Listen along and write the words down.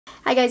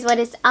Hi guys, what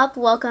is up?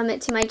 Welcome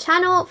to my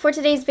channel. For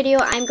today's video,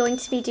 I'm going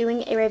to be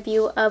doing a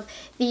review of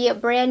the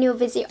brand new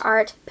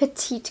VISEART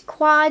Petit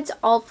Quads,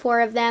 all 4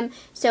 of them.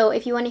 So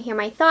if you want to hear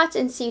my thoughts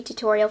and see a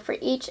tutorial for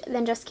each,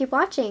 then just keep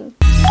watching.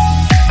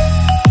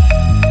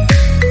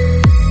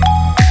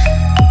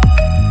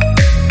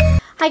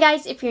 Hi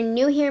guys, if you're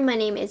new here, my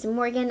name is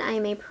Morgan. I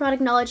am a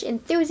product knowledge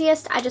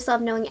enthusiast. I just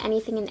love knowing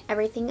anything and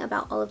everything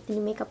about all of the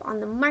new makeup on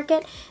the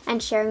market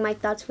and sharing my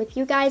thoughts with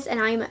you guys,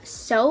 and I'm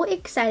so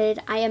excited.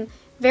 I am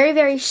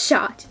very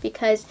shocked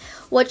because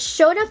what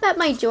showed up at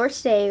my door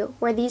today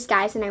were these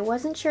guys, and I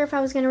wasn't sure if I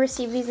was going to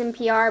receive these in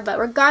PR, but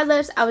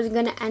regardless, I was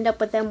going to end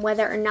up with them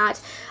whether or not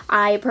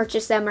I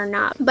purchased them or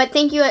not. But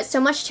thank you so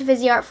much to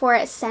VISEART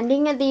for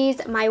sending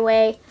these my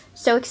way.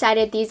 So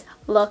excited. These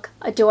look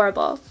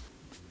adorable.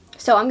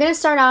 So I'm going to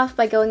start off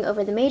by going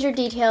over the major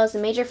details, the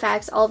major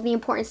facts, all of the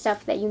important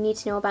stuff that you need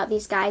to know about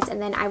these guys,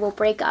 and then I will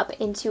break up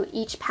into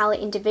each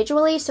palette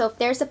individually. So if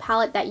there's a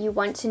palette that you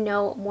want to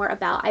know more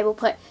about, I will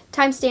put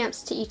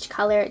timestamps to each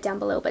color down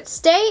below. But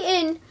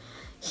stay in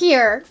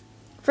here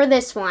for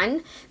this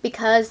one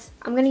because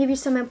I'm going to give you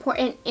some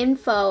important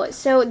info.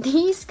 So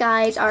these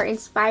guys are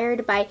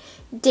inspired by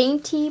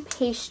dainty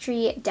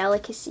pastry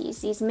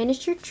delicacies. These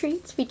miniature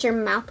treats feature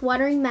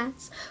mouth-watering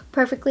mattes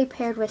perfectly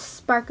paired with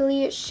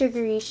sparkly,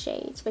 sugary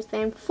shades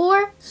within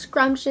 4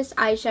 scrumptious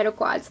eyeshadow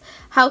quads.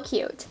 How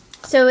cute.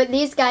 So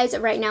these guys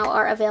right now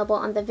are available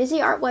on the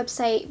VISEART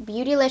website,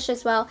 Beautylish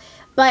as well.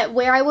 But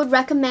where I would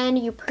recommend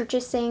you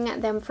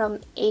purchasing them from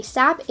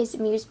ASAP is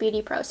Muse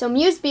Beauty Pro. So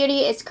Muse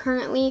Beauty is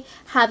currently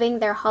having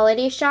their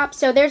holiday shop.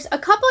 So there's a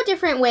couple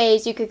different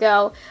ways you could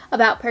go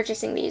about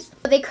purchasing these.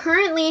 They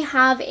currently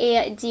have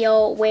a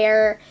deal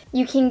where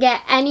you can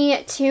get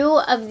any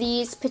 2 of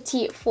these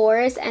Petit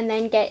Fours and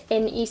then get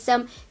an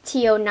Isom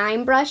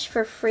T09 brush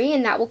for free,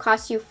 and that will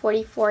cost you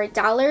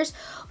 $44.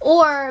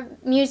 Or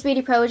Muse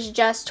Beauty Pro is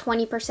just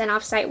 20%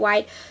 off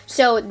site-wide.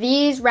 So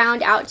these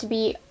round out to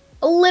be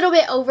a little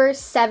bit over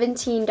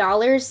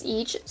 $17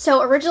 each.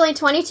 So originally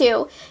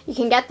 $22, you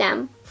can get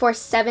them for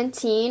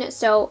 $17.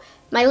 So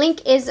my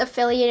link is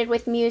affiliated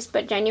with Muse,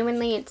 but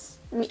genuinely it's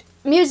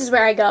Muse is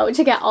where I go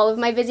to get all of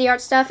my VISEART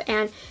stuff,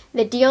 and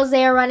the deals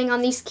they are running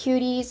on these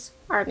cuties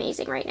are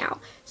amazing right now.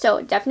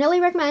 So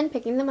definitely recommend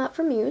picking them up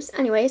from Muse.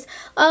 Anyways,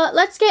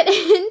 let's get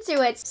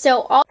into it.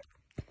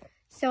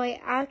 So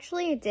I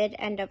actually did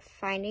end up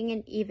finding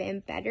an even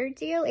better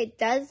deal. It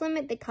does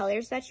limit the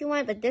colors that you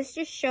want, but this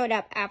just showed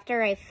up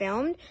after I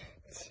filmed.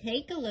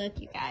 Take a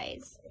look, you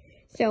guys.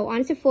 So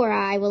on Sephora,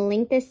 I will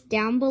link this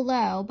down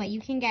below, but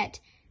you can get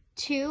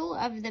 2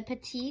 of the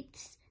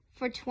Petites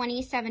for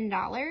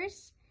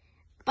 $27,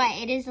 but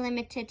it is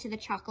limited to the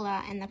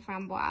Chocolat and the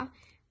Framboise.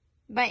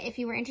 But if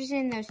you were interested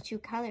in those 2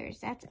 colors,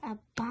 that's a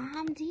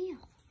bomb deal.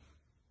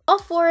 All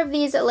 4 of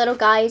these little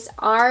guys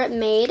are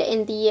made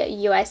in the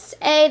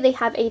USA. They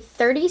have a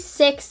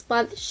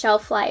 36-month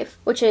shelf life,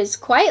 which is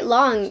quite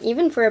long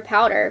even for a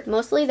powder.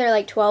 Mostly they're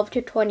like 12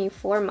 to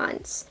 24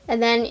 months.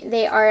 And then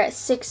they are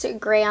 6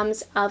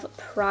 grams of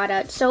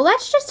product. So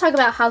let's just talk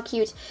about how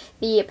cute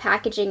the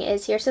packaging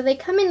is here. So they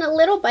come in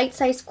little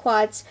bite-sized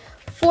quads.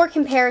 For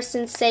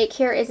comparison's sake,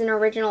 here is an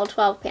original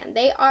 12 pan.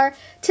 They are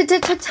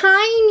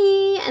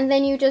tiny, and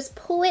then you just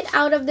pull it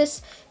out of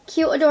this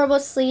cute, adorable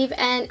sleeve,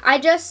 and I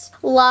just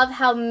love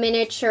how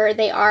miniature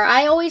they are.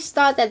 I always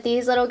thought that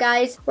these little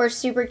guys were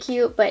super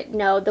cute, but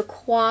no, the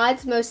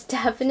quads most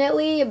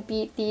definitely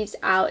beat these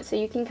out. So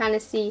you can kind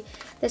of see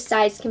the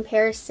size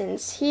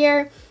comparisons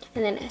here.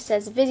 And then it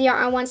says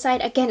VISEART on one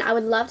side. Again, I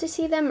would love to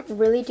see them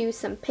really do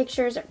some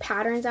pictures or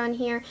patterns on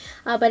here.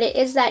 But it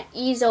is that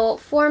easel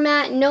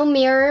format. No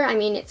mirror. I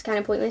mean, it's kind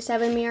of pointless to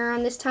have a mirror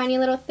on this tiny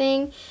little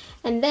thing.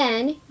 And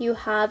then you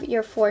have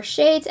your 4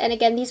 shades. And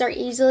again, these are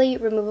easily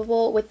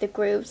removable with the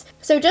grooves.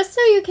 So just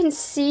so you can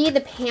see the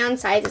pan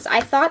sizes,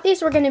 I thought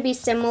these were going to be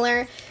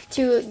similar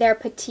to their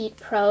Petit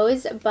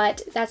Pros,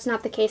 but that's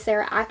not the case.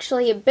 They're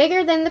actually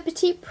bigger than the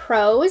Petit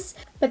Pros,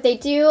 but they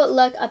do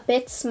look a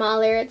bit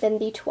smaller than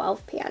the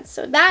 12 pans.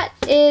 So that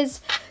is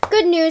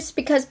good news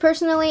because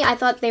personally I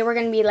thought they were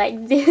going to be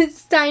like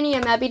this tiny.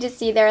 I'm happy to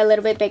see they're a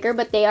little bit bigger,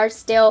 but they are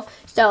still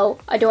so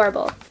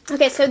adorable.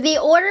 Okay, so the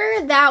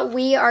order that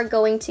we are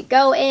going to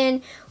go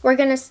in, we're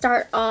going to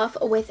start off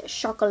with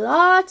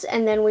Chocolat,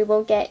 and then we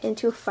will get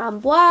into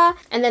Framboise,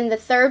 and then the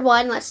third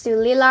one, let's do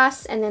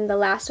Lilas, and then the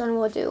last one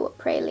we'll do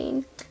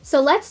Praline.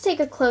 So let's take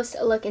a close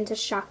look into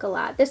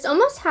Chocolat. This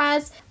almost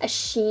has a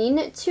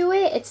sheen to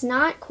it. It's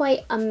not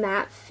quite a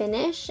matte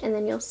finish, and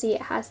then you'll see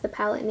it has the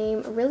palette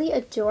name. Really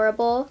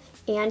adorable.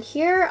 And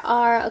here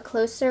are a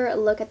closer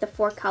look at the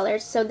 4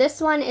 colors. So this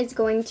one is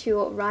going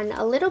to run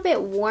a little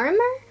bit warmer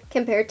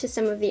compared to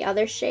some of the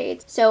other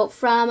shades. So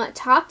from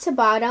top to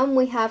bottom,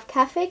 we have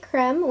Cafe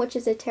Creme, which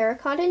is a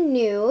terracotta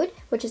nude,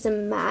 which is a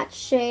matte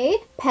shade.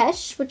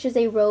 Peche, which is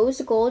a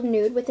rose gold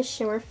nude with a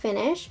shimmer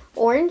finish.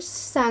 Orange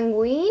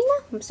Sanguine,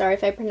 I'm sorry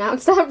if I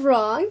pronounced that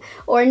wrong,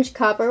 Orange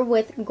Copper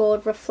with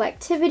Gold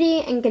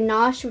Reflectivity, and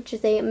Ganache, which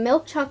is a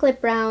milk chocolate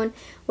brown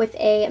with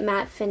a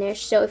matte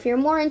finish. So if you're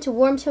more into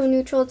warm tone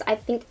neutrals, I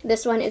think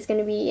this one is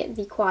going to be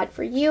the quad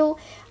for you.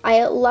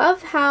 I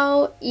love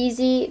how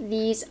easy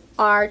these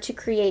are to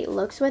create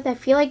looks with. I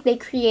feel like they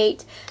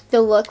create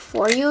the look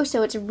for you,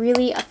 so it's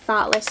really a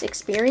thoughtless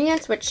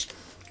experience, which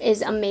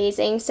is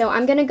amazing. So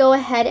I'm going to go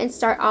ahead and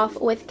start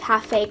off with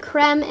Cafe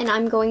Creme, and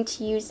I'm going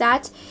to use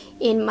that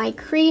in my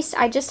crease.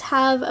 I just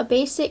have a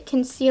basic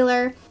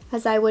concealer,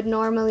 as I would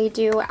normally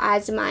do,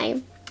 as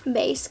my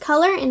base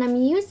color, and I'm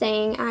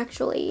using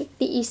actually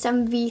the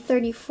E7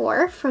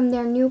 V34 from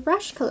their new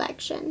brush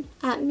collection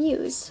at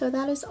Muse, so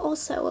that is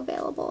also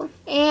available.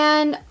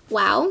 And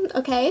wow,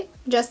 okay,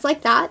 just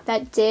like that,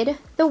 that did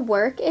the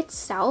work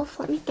itself.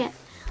 Let me get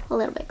a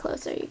little bit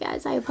closer, you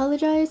guys. I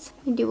apologize.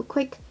 I do a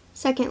quick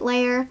second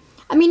layer.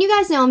 I mean, you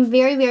guys know I'm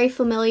very, very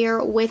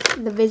familiar with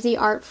the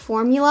VISEART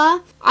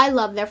formula. I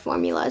love their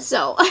formula,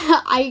 so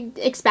I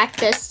expect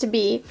this to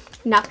be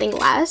nothing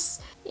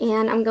less.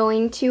 And I'm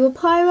going to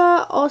apply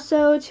that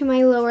also to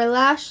my lower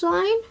lash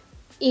line.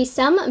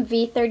 E7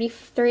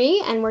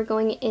 V33, and we're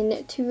going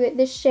into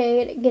the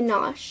shade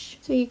Ganache.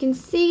 So you can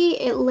see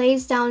it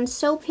lays down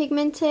so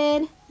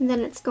pigmented, and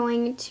then it's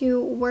going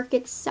to work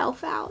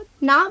itself out.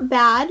 Not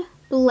bad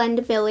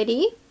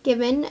blendability,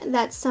 given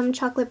that some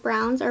chocolate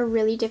browns are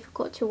really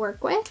difficult to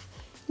work with.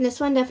 And this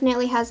one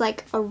definitely has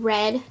like a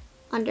red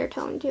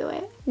undertone to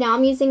it. Now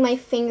I'm using my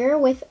finger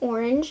with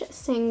Orange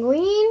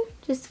Sanguine.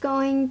 Just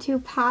going to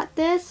pat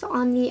this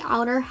on the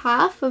outer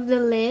half of the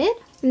lid.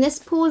 And this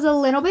pool is a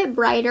little bit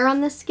brighter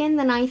on the skin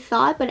than I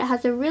thought, but it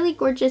has a really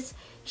gorgeous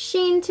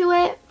sheen to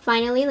it.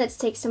 Finally, let's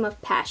take some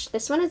of Pesh.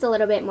 This one is a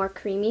little bit more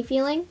creamy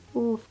feeling.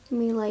 Ooh,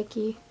 me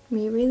likey.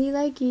 Me really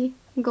likey.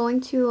 I'm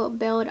going to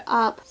build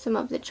up some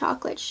of the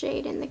chocolate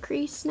shade in the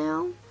crease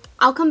now.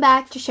 I'll come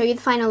back to show you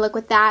the final look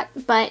with that,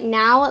 but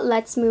now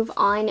let's move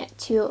on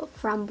to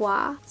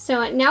Framboise.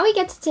 So now we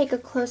get to take a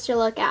closer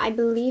look at, I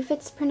believe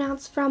it's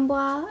pronounced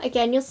Framboise.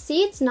 Again, you'll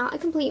see it's not a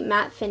complete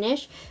matte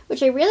finish,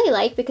 which I really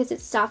like because it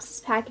stops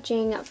this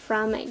packaging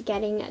from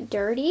getting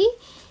dirty.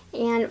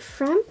 And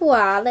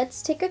Framboise,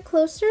 let's take a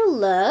closer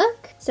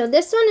look. So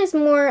this one is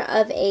more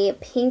of a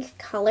pink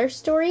color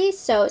story.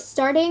 So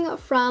starting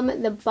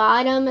from the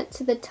bottom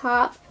to the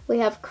top, we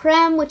have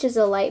Creme, which is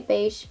a light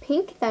beige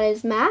pink that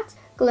is matte.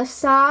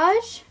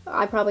 Glaçage,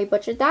 I probably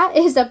butchered that,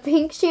 is a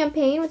pink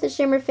champagne with a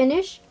shimmer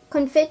finish.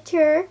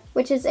 Confiture,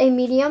 which is a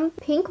medium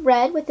pink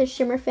red with a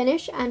shimmer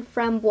finish. And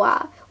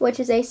Framboise, which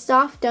is a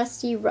soft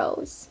dusty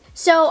rose.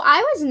 So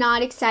I was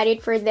not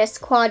excited for this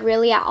quad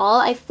really at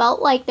all. I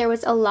felt like there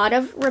was a lot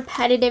of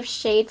repetitive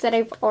shades that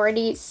I've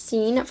already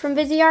seen from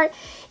VISEART.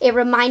 It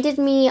reminded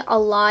me a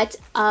lot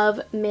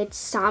of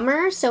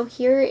Midsummer. So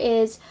here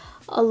is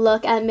a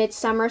look at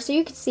Midsummer. So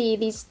you can see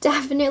these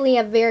definitely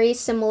have very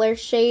similar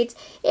shades,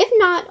 if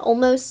not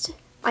almost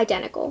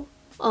identical.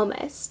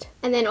 Almost.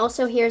 And then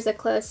also here's a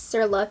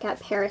closer look at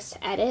Paris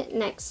Edit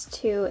next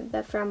to the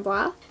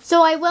Framboise.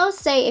 So I will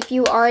say, if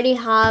you already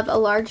have a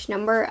large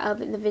number of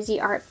the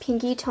VISEART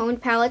pinky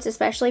toned palettes,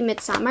 especially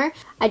Midsummer,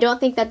 I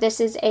don't think that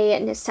this is a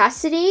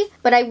necessity,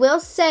 but I will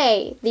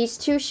say these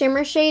two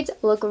shimmer shades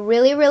look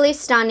really, really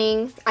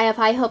stunning. I have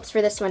high hopes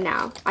for this one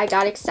now. I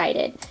got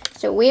excited.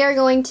 So we are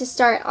going to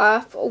start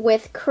off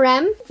with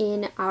Creme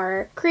in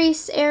our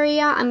crease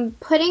area. I'm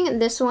putting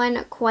this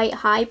one quite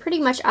high,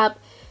 pretty much up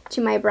to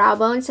my brow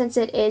bone since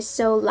it is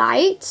so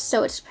light.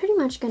 So it's pretty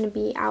much going to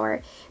be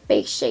our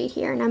base shade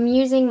here. And I'm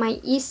using my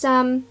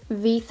E7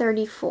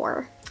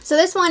 V34. So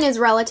this one is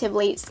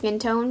relatively skin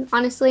tone,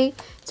 honestly.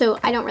 So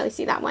I don't really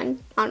see that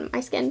one on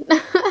my skin.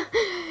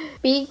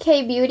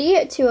 BK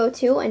Beauty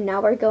 202, and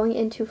now we're going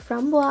into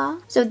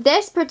Framboise. So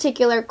this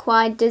particular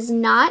quad does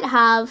not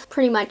have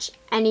pretty much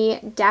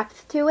any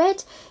depth to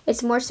it.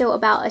 It's more so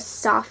about a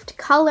soft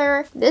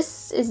color.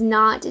 This is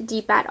not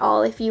deep at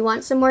all. If you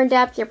want some more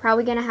depth, you're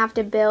probably going to have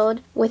to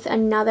build with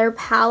another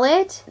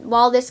palette.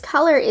 While this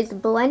color is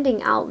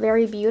blending out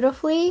very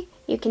beautifully,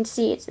 you can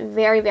see it's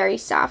very, very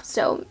soft.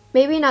 So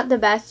maybe not the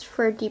best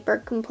for deeper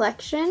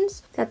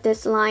complexions that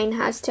this line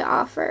has to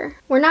offer.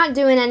 We're not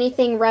doing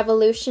anything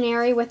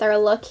revolutionary with our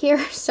look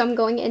here, so I'm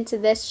going into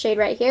this shade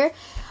right here.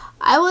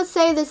 I would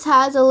say this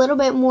has a little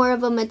bit more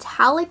of a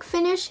metallic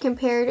finish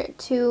compared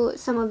to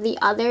some of the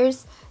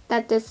others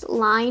that this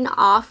line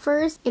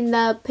offers in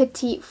the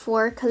Petit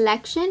Fours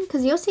collection,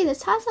 because you'll see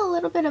this has a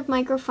little bit of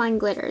microfine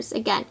glitters.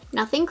 Again,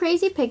 nothing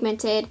crazy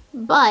pigmented,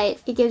 but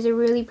it gives a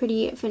really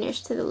pretty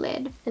finish to the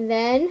lid. And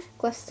then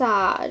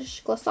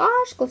Glaçage,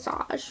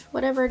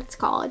 whatever it's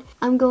called.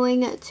 I'm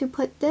going to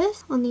put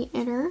this on the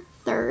inner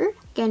third.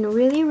 Again,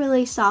 really,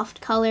 really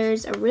soft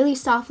colors, a really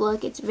soft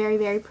look. It's very,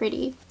 very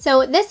pretty.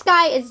 So this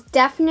guy is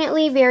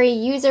definitely very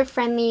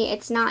user-friendly.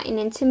 It's not an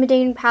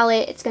intimidating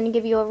palette. It's going to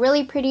give you a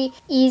really pretty,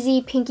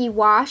 easy, pinky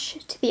wash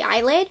to the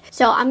eyelid.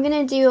 So I'm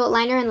going to do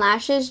liner and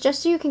lashes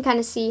just so you can kind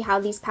of see how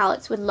these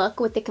palettes would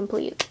look with the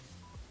complete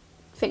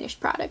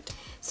finished product.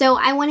 So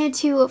I wanted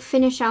to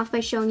finish off by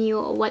showing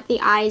you what the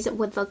eyes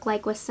would look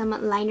like with some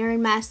liner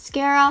and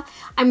mascara.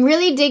 I'm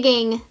really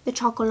digging the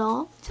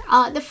Chocolat.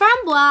 The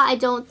Framboise I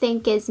don't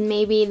think is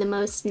maybe the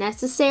most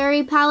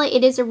necessary palette.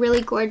 It is a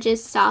really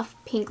gorgeous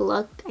soft pink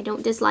look. I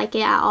don't dislike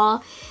it at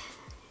all.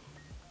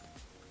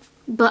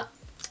 But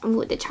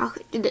with the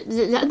chocolate,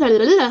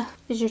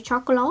 is your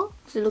Chocolat?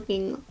 Is it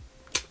looking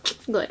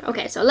good?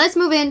 Okay, so let's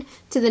move in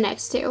to the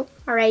next two.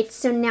 Alright,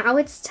 so now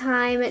it's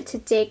time to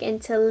dig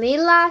into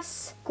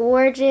Lilas.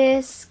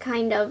 Gorgeous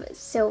kind of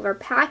silver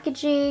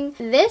packaging.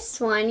 This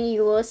one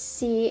you will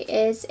see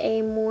is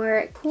a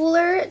more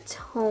cooler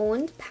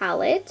toned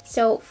palette.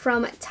 So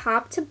from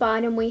top to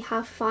bottom we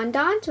have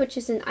Fondant, which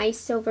is an ice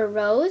silver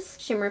rose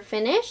shimmer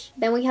finish.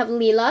 Then we have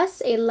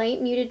Lilas, a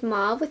light muted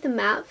mauve with a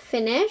matte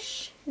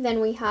finish.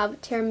 Then we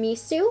have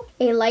Tiramisu,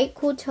 a light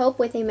cool taupe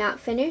with a matte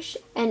finish,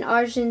 and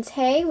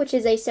Argenté, which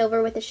is a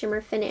silver with a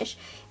shimmer finish.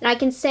 And I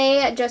can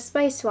say just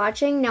by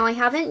swatching, now I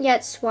haven't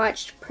yet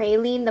swatched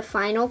Praline, the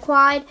final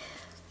quad,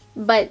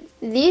 but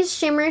these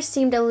shimmers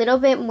seemed a little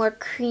bit more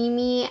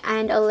creamy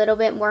and a little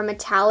bit more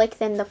metallic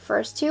than the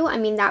first two. I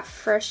mean, that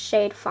first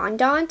shade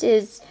Fondant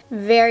is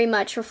very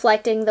much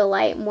reflecting the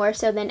light more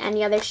so than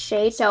any other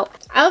shade. So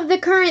of the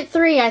current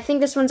three, I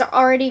think this one's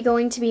already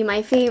going to be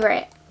my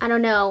favorite. I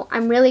don't know,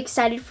 I'm really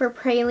excited for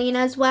Praline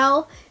as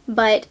well,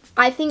 but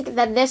I think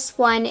that this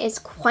one is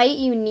quite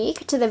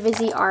unique to the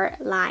VISEART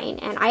line,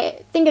 and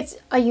I think it's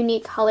a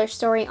unique color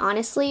story,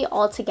 honestly,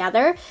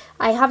 altogether.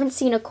 I haven't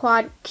seen a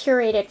quad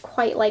curated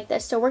quite like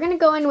this, so we're going to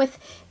go in with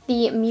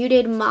the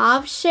muted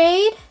mauve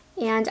shade,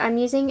 and I'm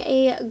using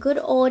a good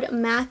old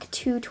MAC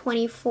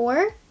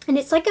 224, and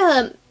it's like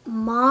a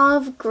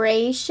mauve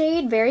gray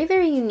shade, very,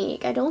 very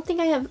unique. I don't think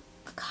I have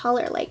a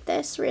color like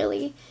this,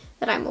 really,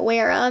 that I'm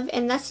aware of,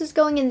 and this is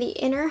going in the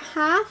inner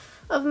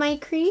half of my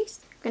crease.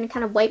 I'm going to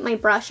kind of wipe my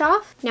brush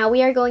off. Now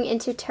we are going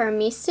into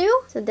Tiramisu.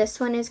 So this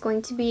one is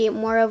going to be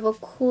more of a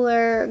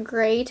cooler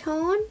gray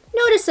tone,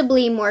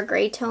 noticeably more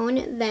gray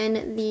tone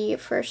than the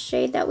first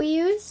shade that we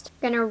used.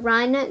 I'm going to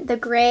run the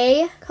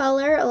gray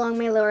color along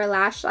my lower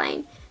lash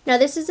line. Now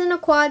this isn't a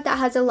quad that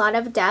has a lot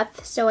of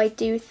depth, so I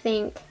do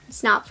think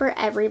it's not for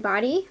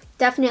everybody.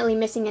 Definitely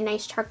missing a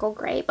nice charcoal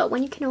gray, but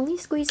when you can only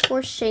squeeze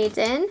 4 shades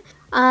in.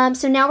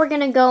 So now we're going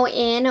to go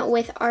in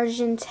with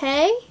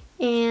Argenté,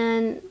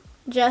 and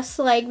just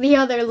like the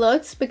other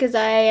looks, because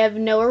I have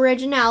no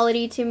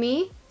originality to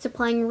me, it's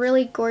applying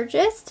really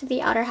gorgeous to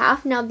the outer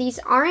half. Now these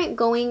aren't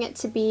going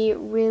to be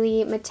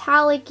really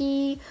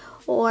metallic-y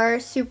or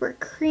super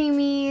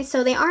creamy,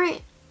 so they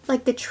aren't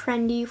like the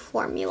trendy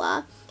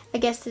formula, I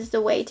guess is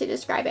the way to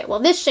describe it. Well,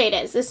 this shade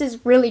is. This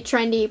is really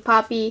trendy,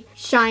 poppy,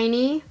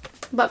 shiny.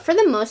 But for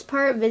the most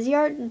part,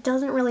 VISEART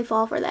doesn't really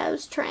fall for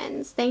those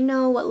trends. They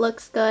know what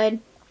looks good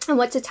and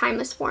what's a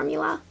timeless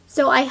formula.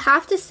 So I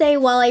have to say,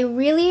 while I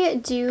really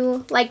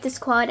do like this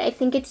quad, I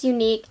think it's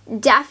unique,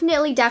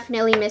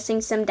 definitely missing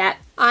some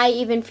depth. I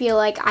even feel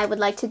like I would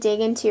like to dig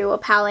into a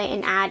palette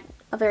and add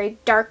a very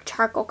dark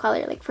charcoal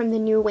color, like from the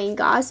new Wayne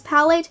Goss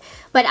palette.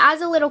 But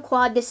as a little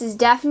quad, this is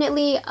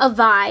definitely a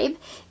vibe.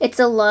 It's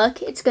a look.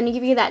 It's going to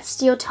give you that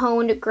steel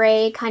toned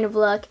gray kind of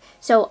look.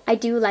 So I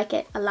do like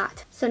it a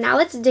lot. So now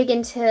let's dig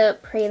into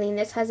Praline.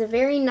 This has a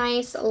very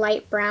nice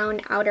light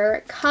brown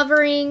outer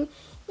covering.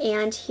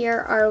 And here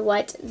are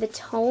what the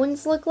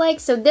tones look like.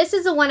 So this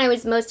is the one I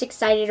was most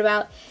excited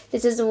about.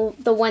 This is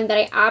the one that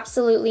I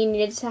absolutely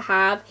needed to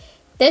have.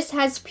 This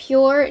has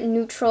pure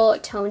neutral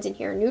tones in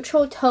here.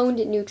 Neutral toned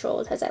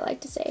neutrals, as I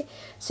like to say.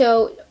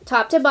 So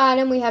top to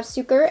bottom, we have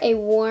Sucre, a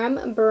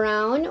warm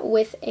brown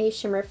with a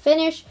shimmer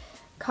finish.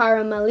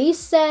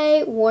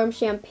 Caramelise, warm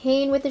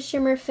champagne with a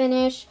shimmer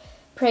finish.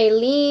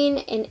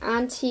 Praline, an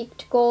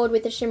antique gold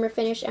with a shimmer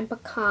finish. And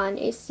Pecan,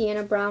 a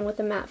sienna brown with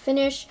a matte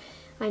finish.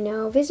 I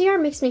know,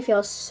 VISEART makes me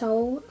feel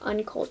so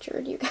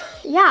uncultured, you guys.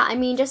 Yeah, I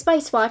mean, just by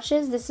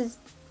swatches, this is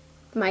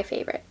my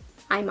favorite.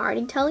 I'm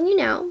already telling you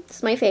now, this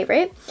is my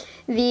favorite.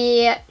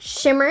 The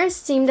shimmers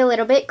seemed a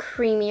little bit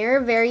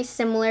creamier, very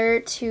similar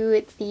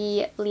to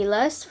the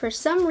Lilas. For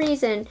some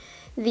reason,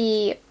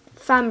 the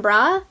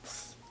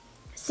Framboise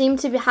seemed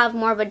to have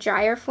more of a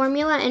drier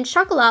formula, and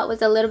Chocolat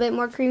was a little bit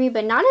more creamy,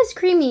 but not as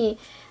creamy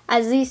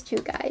as these two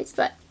guys.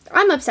 But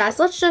I'm obsessed.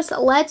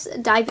 Let's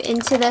dive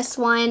into this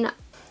one.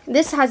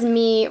 This has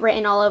me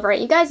written all over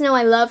it. You guys know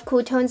I love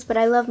cool tones, but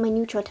I love my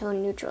neutral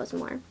tone neutrals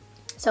more.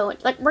 So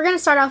we're going to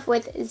start off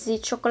with the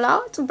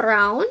Chocolat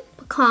Brown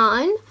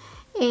Pecan,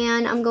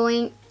 and I'm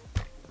going,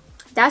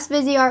 that's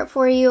VISEART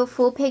for you,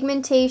 full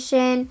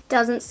pigmentation,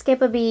 doesn't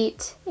skip a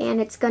beat, and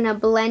it's going to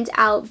blend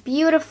out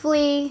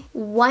beautifully.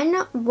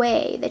 One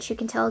way that you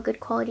can tell a good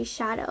quality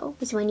shadow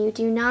is when you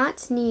do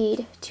not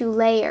need to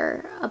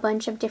layer a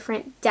bunch of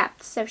different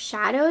depths of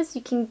shadows.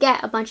 You can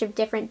get a bunch of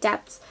different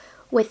depths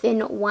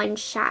within one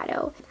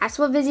shadow. That's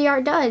what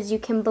VISEART does. You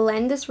can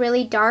blend this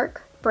really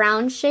dark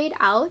brown shade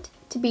out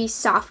to be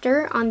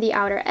softer on the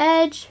outer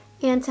edge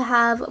and to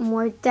have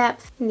more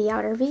depth in the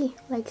outer V,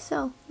 like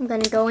so. I'm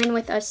going to go in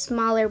with a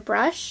smaller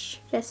brush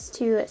just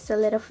to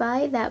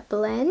solidify that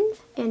blend,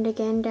 and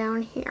again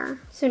down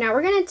here. So now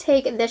we're going to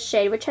take this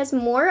shade, which has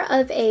more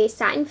of a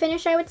satin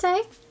finish, I would say.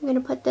 I'm going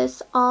to put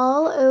this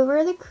all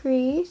over the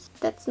crease.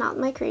 That's not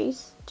my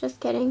crease. Just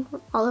kidding,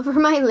 all over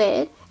my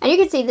lid. And you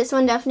can see this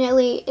one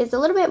definitely is a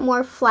little bit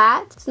more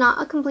flat. It's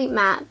not a complete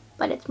matte,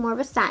 but it's more of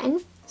a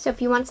satin. So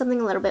if you want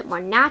something a little bit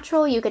more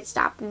natural, you could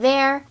stop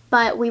there,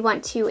 but we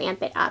want to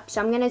amp it up.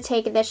 So I'm gonna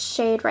take this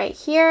shade right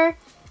here.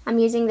 I'm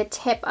using the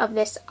tip of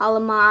this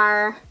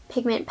lmao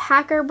pigment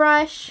packer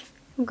brush.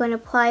 I'm going to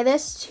apply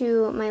this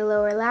to my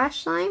lower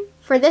lash line.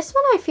 For this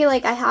one, I feel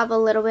like I have a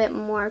little bit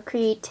more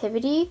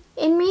creativity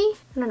in me.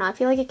 I don't know, I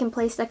feel like I can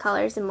place the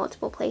colors in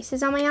multiple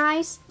places on my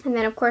eyes. And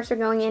then of course we're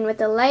going in with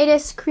the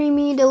lightest,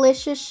 creamy,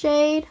 delicious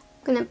shade.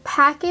 I'm going to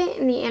pack it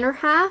in the inner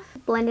half,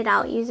 blend it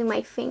out using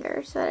my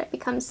finger so that it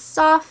becomes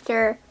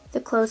softer the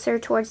closer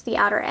towards the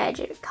outer edge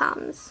it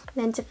comes.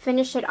 Then to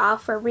finish it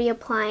off, we're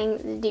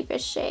reapplying the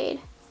deepest shade.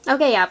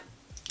 Okay, yep,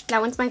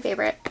 that one's my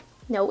favorite.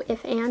 No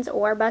ifs, ands,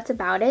 or buts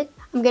about it.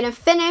 I'm going to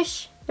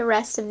finish the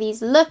rest of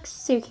these looks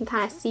so you can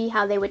kind of see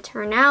how they would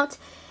turn out.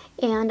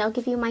 And I'll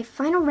give you my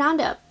final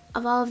roundup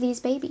of all of these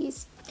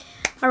babies.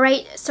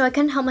 Alright, so I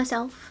couldn't help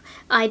myself.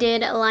 I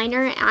did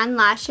liner and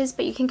lashes,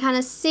 but you can kind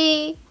of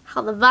see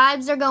how the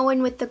vibes are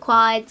going with the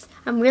quads.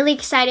 I'm really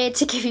excited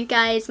to give you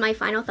guys my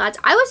final thoughts.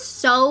 I was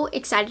so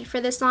excited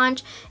for this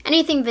launch.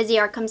 Anything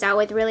VISEART comes out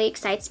with really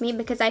excites me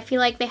because I feel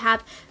like they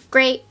have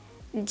great,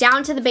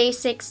 down to the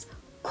basics,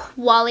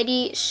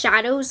 quality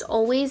shadows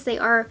always. They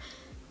are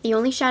the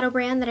only shadow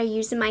brand that I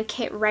use in my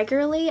kit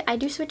regularly. I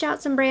do switch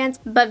out some brands,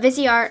 but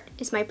VISEART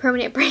is my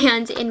permanent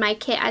brand in my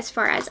kit as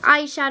far as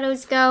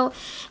eyeshadows go.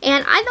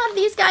 And I thought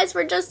these guys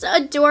were just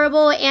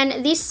adorable,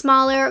 and these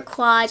smaller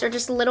quads or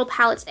just little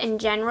palettes in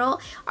general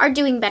are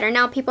doing better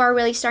now. People are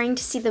really starting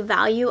to see the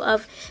value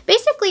of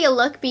basically a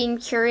look being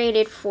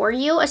curated for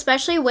you,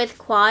 especially with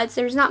quads.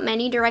 There's not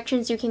many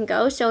directions you can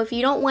go, so if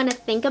you don't want to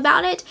think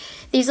about it,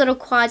 these little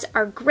quads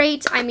are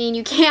great. I mean,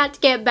 you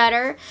can't get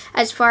better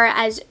as far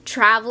as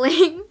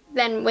traveling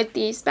than with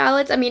these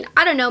palettes. I mean,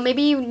 I don't know,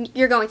 maybe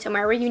you're going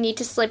somewhere where you need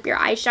to slip your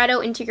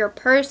eyeshadow into your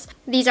purse.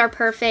 These are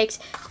perfect,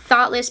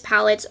 thoughtless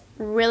palettes,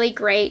 really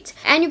great.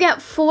 And you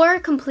get 4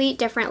 complete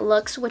different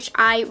looks, which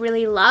I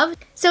really love.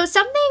 So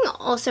something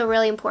also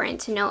really important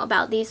to know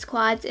about these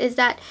quads is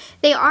that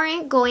they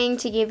aren't going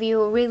to give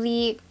you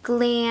really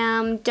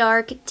glam,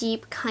 dark,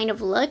 deep kind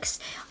of looks.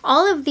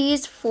 All of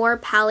these 4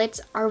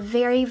 palettes are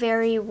very,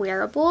 very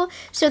wearable.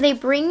 So they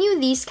bring you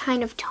these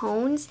kind of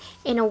tones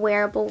in a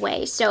wearable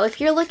way. So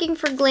if you're looking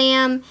for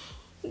glam,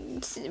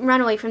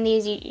 run away from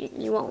these,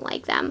 you won't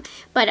like them.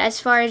 But as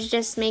far as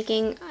just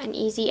making an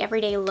easy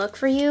everyday look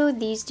for you,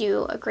 these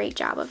do a great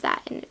job of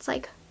that. And it's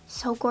like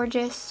so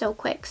gorgeous, so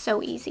quick,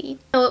 so easy.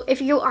 So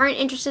if you aren't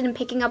interested in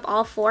picking up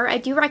all 4, I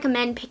do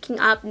recommend picking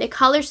up the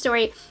color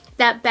story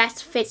that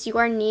best fits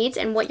your needs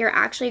and what you're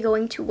actually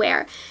going to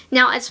wear.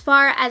 Now, as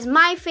far as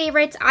my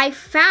favorites, I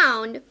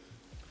found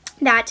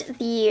that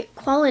the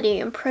quality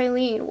in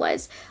Praline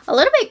was a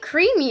little bit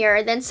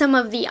creamier than some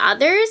of the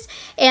others,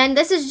 and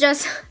this is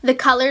just the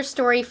color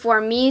story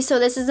for me, so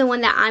this is the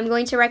one that I'm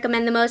going to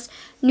recommend the most.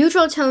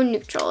 Neutral tone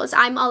neutrals.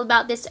 I'm all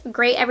about this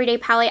great everyday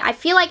palette. I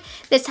feel like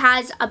this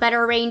has a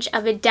better range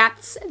of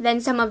depths than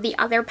some of the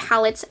other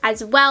palettes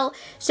as well,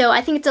 so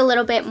I think it's a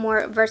little bit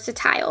more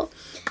versatile.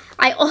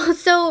 I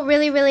also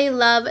really, really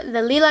love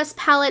the Lilas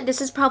palette.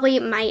 This is probably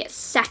my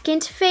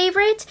second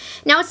favorite.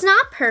 Now, it's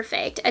not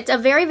perfect. It's a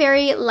very,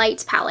 very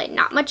light palette,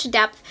 not much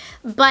depth,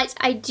 but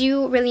I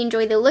do really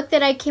enjoy the look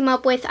that I came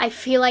up with. I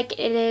feel like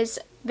it is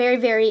very,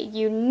 very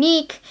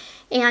unique,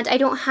 and I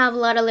don't have a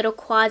lot of little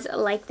quads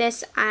like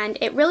this, and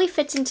it really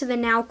fits into the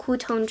now cool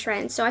tone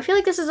trend. So I feel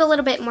like this is a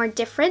little bit more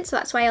different, so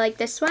that's why I like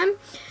this one.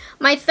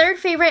 My third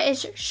favorite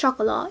is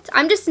Chocolat.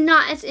 I'm just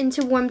not as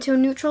into warm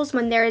tone neutrals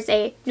when there is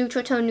a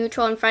neutral tone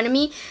neutral in front of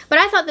me, but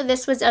I thought that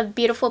this was a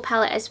beautiful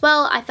palette as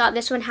well. I thought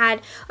this one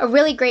had a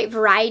really great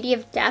variety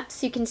of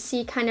depths. You can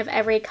see kind of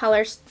every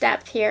color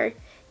depth here.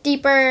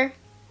 Deeper,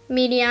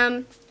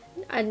 medium,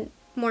 a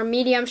more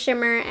medium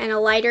shimmer, and a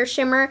lighter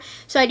shimmer.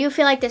 So I do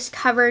feel like this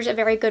covers a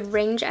very good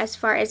range as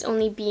far as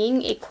only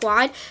being a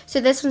quad.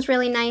 So this one's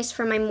really nice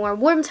for my more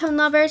warm tone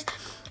lovers.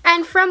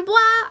 And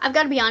Framboise, I've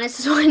got to be honest,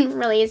 this one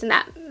really isn't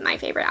that my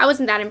favorite. I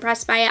wasn't that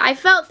impressed by it. I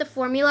felt the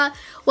formula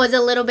was a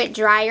little bit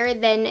drier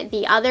than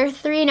the other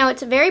 3. Now,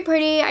 it's very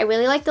pretty. I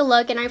really like the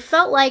look, and I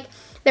felt like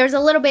there's a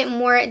little bit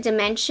more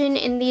dimension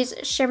in these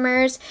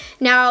shimmers.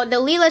 Now, the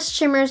Lilas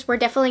shimmers were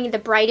definitely the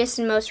brightest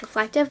and most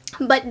reflective,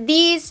 but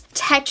these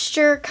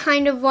texture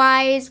kind of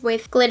wise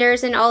with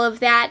glitters and all of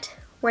that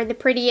were the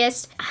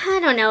prettiest. I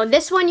don't know,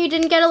 this one you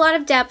didn't get a lot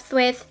of depth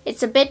with.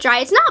 It's a bit dry.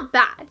 It's not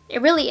bad.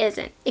 It really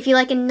isn't. If you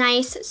like a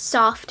nice,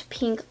 soft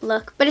pink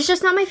look. But it's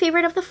just not my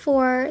favorite of the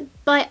 4.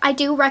 But I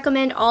do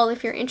recommend all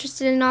if you're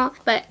interested in all.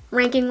 But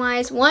ranking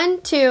wise,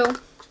 1, 2,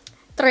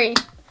 3,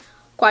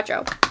 4.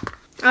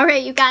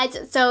 Alright, you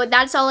guys, so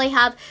that's all I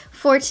have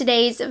for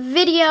today's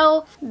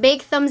video.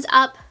 Big thumbs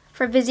up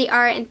for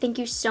VISEART, and thank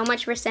you so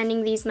much for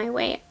sending these my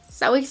way.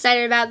 So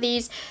excited about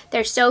these.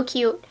 They're so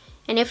cute.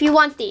 And if you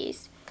want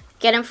these,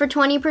 get them for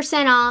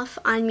 20% off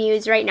on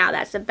Muse right now.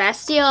 That's the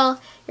best deal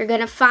you're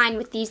gonna find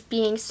with these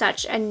being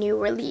such a new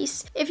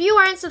release. If you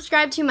aren't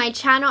subscribed to my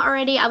channel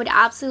already, I would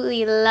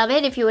absolutely love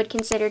it if you would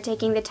consider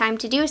taking the time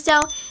to do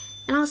so.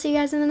 And I'll see you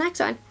guys in the next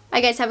one.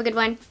 Bye guys, have a good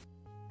one.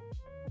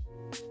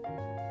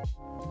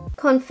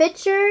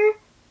 Confiture,